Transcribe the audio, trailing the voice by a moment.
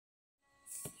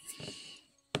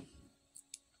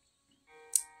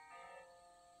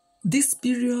This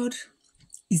period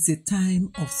is a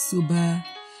time of sober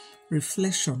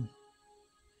reflection.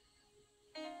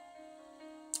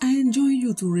 I enjoin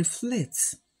you to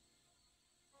reflect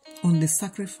on the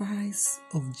sacrifice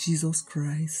of Jesus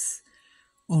Christ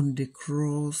on the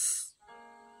cross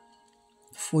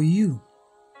for you.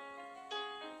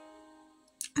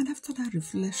 And after that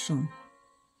reflection,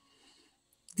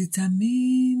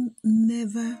 determine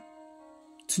never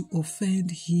to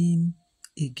offend him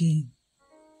again.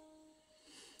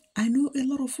 I know a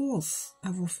lot of us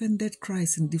have offended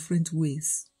Christ in different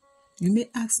ways. You may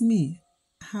ask me,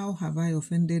 how have I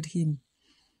offended him?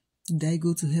 Did I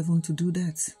go to heaven to do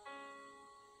that?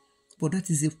 But that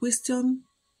is a question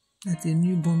that a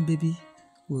newborn baby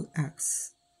will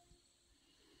ask.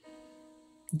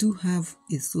 Do have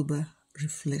a sober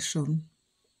reflection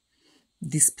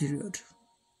this period.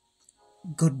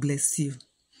 God bless you.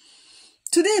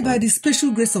 Today, by the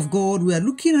special grace of God, we are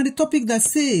looking at the topic that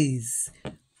says,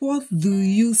 what do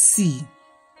you see?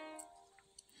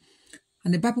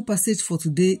 And the Bible passage for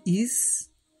today is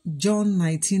John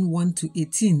 19,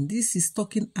 1-18. This is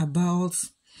talking about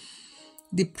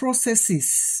the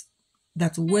processes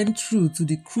that went through to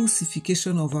the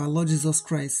crucifixion of our Lord Jesus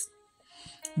Christ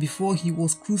before he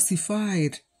was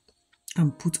crucified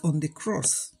and put on the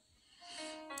cross.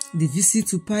 The visit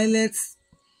to Pilate,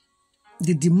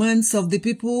 the demands of the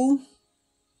people,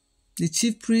 the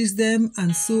chief priests, them,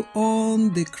 and so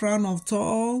on, the crown of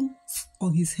thorns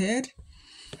on his head,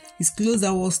 his clothes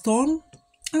that was torn,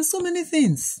 and so many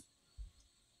things.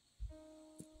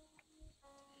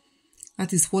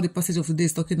 That is what the passage of today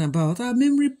is talking about. Our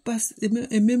memory verse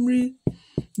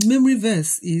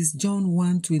is John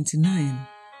 1:29.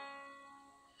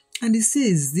 And it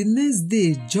says, the next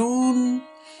day John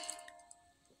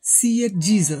seeth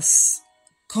Jesus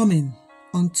coming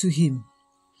unto him,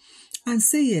 and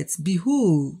saith,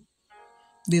 behold,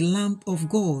 the Lamb of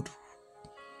God,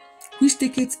 which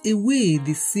taketh away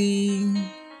the sin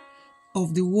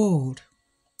of the world.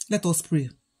 Let us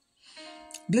pray.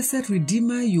 Blessed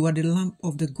Redeemer, you are the Lamb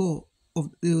of the God,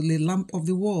 the Lamb of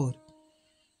the world.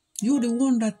 You are the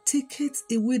one that taketh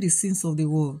away the sins of the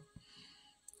world.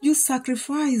 You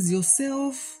sacrifice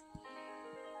yourself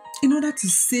in order to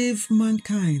save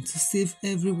mankind, to save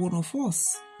every one of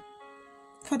us.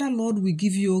 Father, Lord, we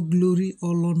give you all glory,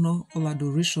 all honor, all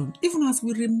adoration, even as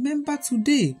we remember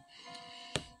today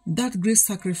that great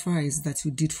sacrifice that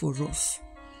you did for us.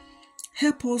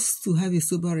 Help us to have a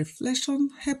sober reflection.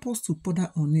 Help us to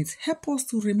ponder on it. Help us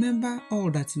to remember all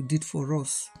that you did for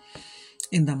us.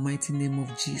 In the mighty name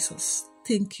of Jesus.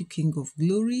 Thank you, King of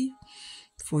Glory.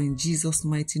 For in Jesus'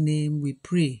 mighty name we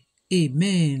pray.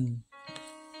 Amen.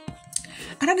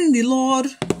 And then the Lord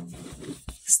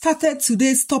started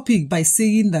today's topic by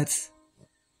saying that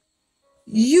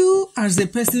you as a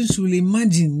person should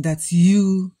imagine that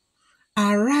you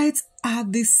are right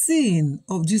at the scene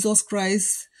of Jesus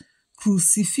Christ's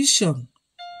crucifixion.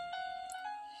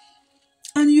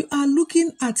 And you are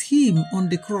looking at him on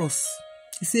the cross.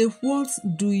 He said, what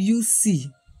do you see?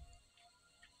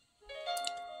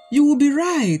 You will be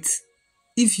right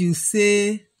if you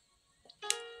say,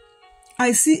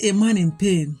 I see a man in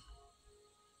pain.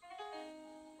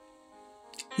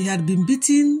 He had been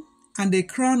beaten and a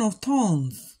crown of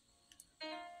thorns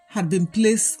had been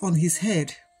placed on his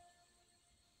head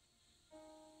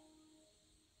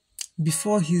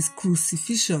before his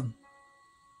crucifixion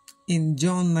in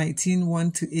John 19,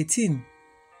 1-18.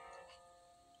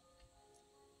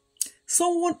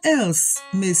 Someone else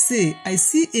may say, I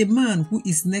see a man who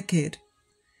is naked,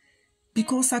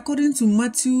 because according to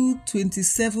Matthew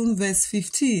 27, verse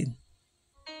 15,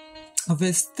 or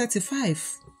verse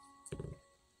 35,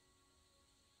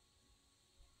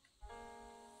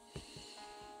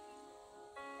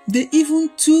 they even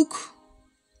took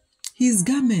his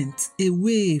garment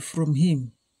away from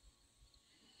him.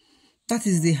 That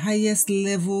is the highest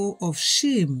level of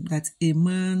shame that a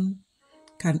man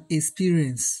can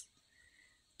experience.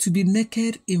 To be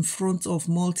naked in front of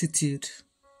multitude.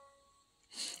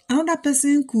 Another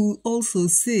person could also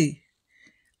say,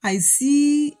 I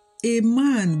see a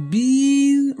man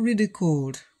being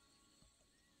ridiculed.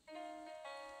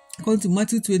 According to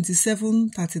Matthew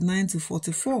 27,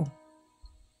 39-44.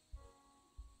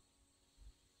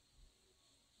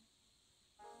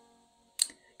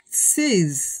 It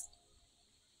says,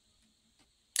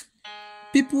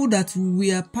 people that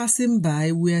we are passing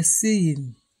by were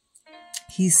saying,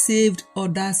 he saved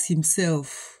others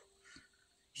himself.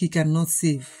 He cannot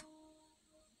save.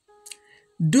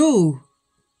 Though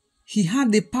he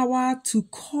had the power to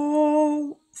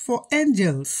call for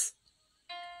angels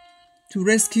to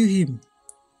rescue him,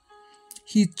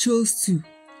 he chose to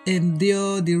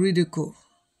endure the ridicule,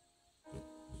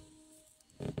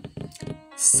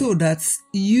 so that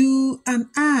you and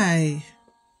I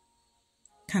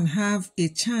can have a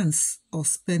chance of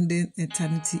spending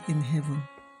eternity in heaven.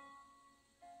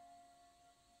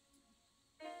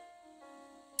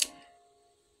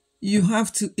 You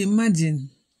have to imagine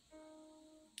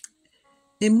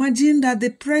that the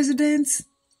president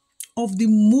of the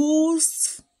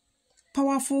most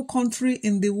powerful country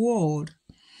in the world,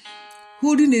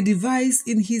 holding a device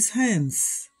in his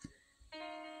hands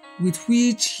with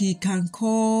which he can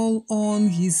call on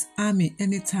his army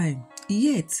anytime.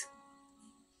 Yet,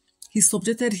 he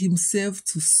subjected himself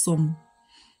to some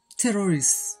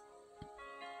terrorists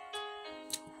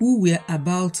who were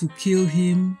about to kill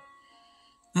him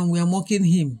and were mocking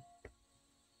him.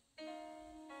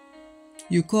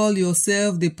 You call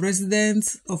yourself the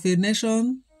president of a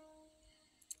nation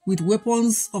with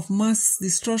weapons of mass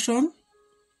destruction?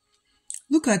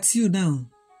 Look at you now.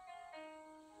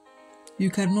 You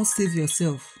cannot save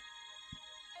yourself.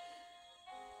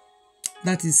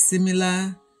 That is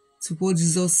similar to what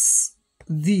Jesus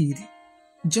did,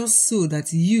 just so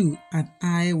that you and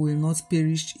I will not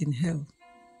perish in hell.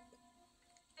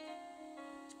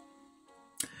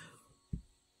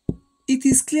 It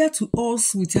is clear to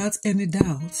us without any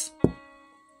doubt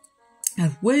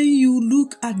that when you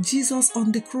look at Jesus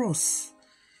on the cross,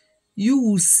 you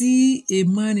will see a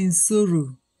man in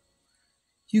sorrow.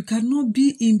 You cannot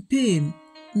be in pain,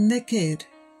 naked,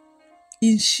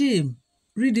 in shame,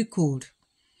 ridiculed,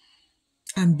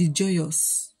 and be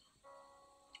joyous.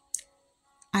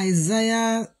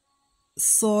 Isaiah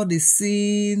saw the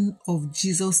scene of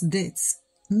Jesus' death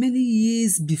many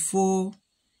years before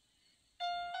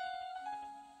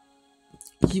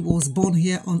he was born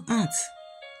here on earth,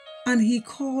 and he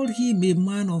called him a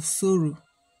man of sorrow.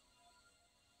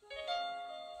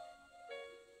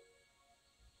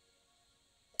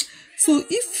 So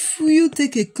if you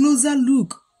take a closer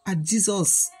look at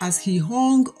Jesus as he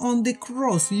hung on the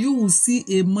cross, you will see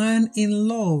a man in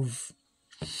love.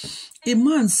 A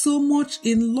man so much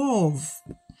in love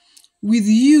with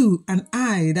you and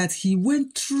I that he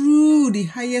went through the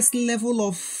highest level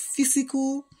of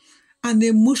physical and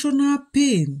emotional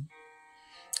pain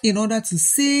in order to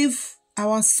save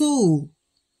our soul.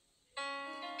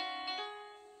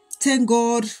 Thank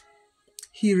God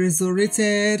he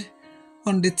resurrected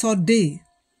on the third day.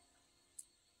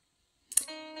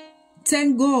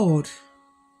 Thank God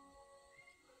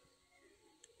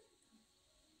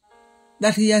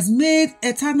that he has made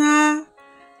eternal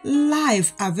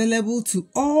life available to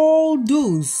all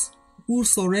those who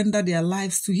surrender their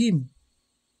lives to him.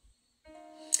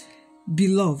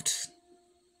 Beloved,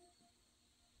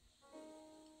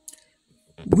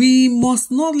 we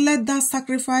must not let that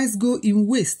sacrifice go in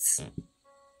waste.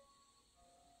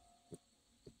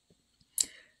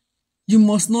 You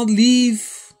must not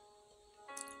live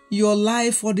your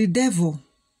life for the devil.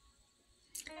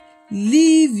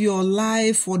 Live your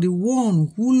life for the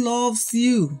one who loves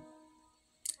you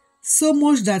so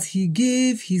much that he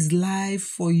gave his life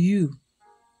for you.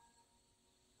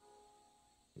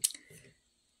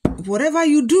 Whatever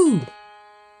you do,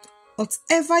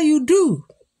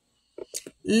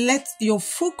 let your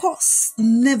focus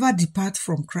never depart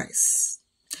from Christ.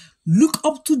 Look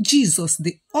up to Jesus,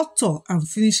 the author and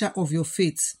finisher of your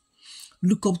faith.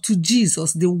 Look up to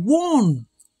Jesus, the one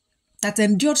that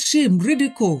endured shame,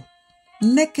 ridicule,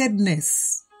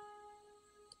 nakedness,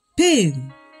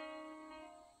 pain,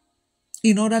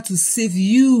 in order to save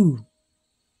you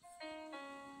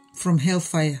from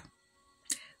hellfire.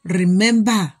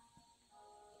 Remember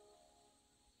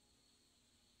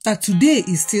that today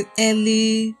is still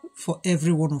early for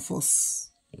every one of us.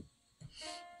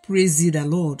 Praise ye the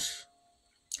Lord.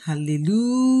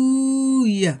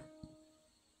 Hallelujah.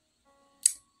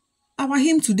 Our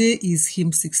hymn today is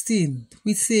hymn 16,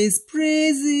 which says,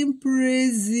 praise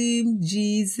him,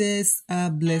 Jesus, our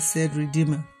blessed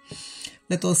Redeemer.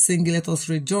 Let us sing, let us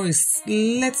rejoice.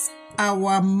 Let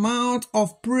our mouth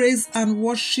of praise and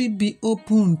worship be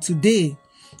open today,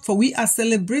 for we are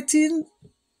celebrating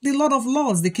the Lord of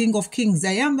Lords, the King of Kings, the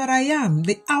I am that I am,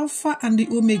 the Alpha and the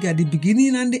Omega, the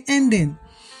beginning and the ending,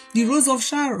 the Rose of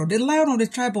Sharon, the Lion of the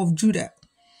tribe of Judah.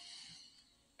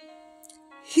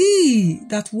 He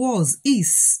that was,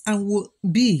 is, and will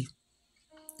be,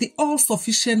 the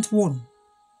all-sufficient one,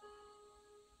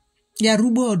 the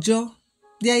Arúgbó Ọjọ́,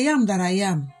 the I am that I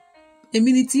am,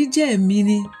 Eminiti je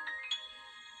Emini.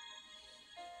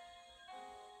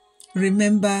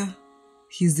 Remember,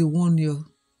 he's the one you're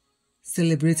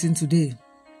celebrating today.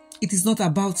 It is not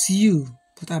about you,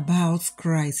 but about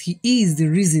Christ. He is the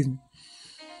reason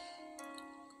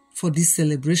for this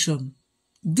celebration.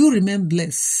 Do remain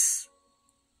blessed,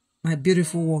 my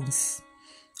beautiful ones,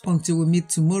 until we meet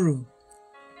tomorrow.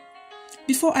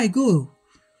 Before I go,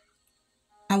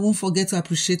 I won't forget to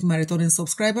appreciate my returning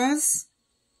subscribers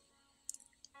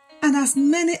and as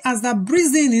many as that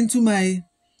breeze into my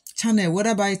channel,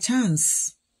 whether by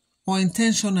chance or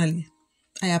intentionally.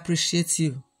 I appreciate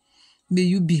you. May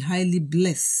you be highly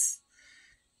blessed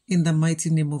in the mighty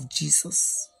name of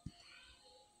Jesus.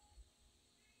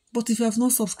 But if you have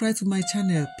not subscribed to my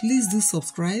channel, please do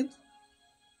subscribe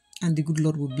and the good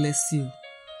Lord will bless you.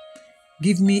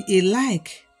 Give me a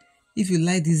like if you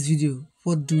like this video.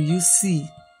 What do you see?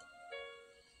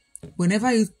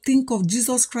 Whenever you think of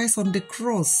Jesus Christ on the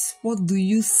cross, what do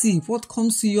you see? What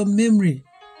comes to your memory?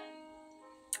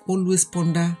 Always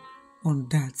ponder on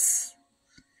that.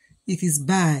 It is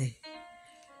bye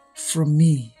from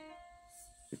me.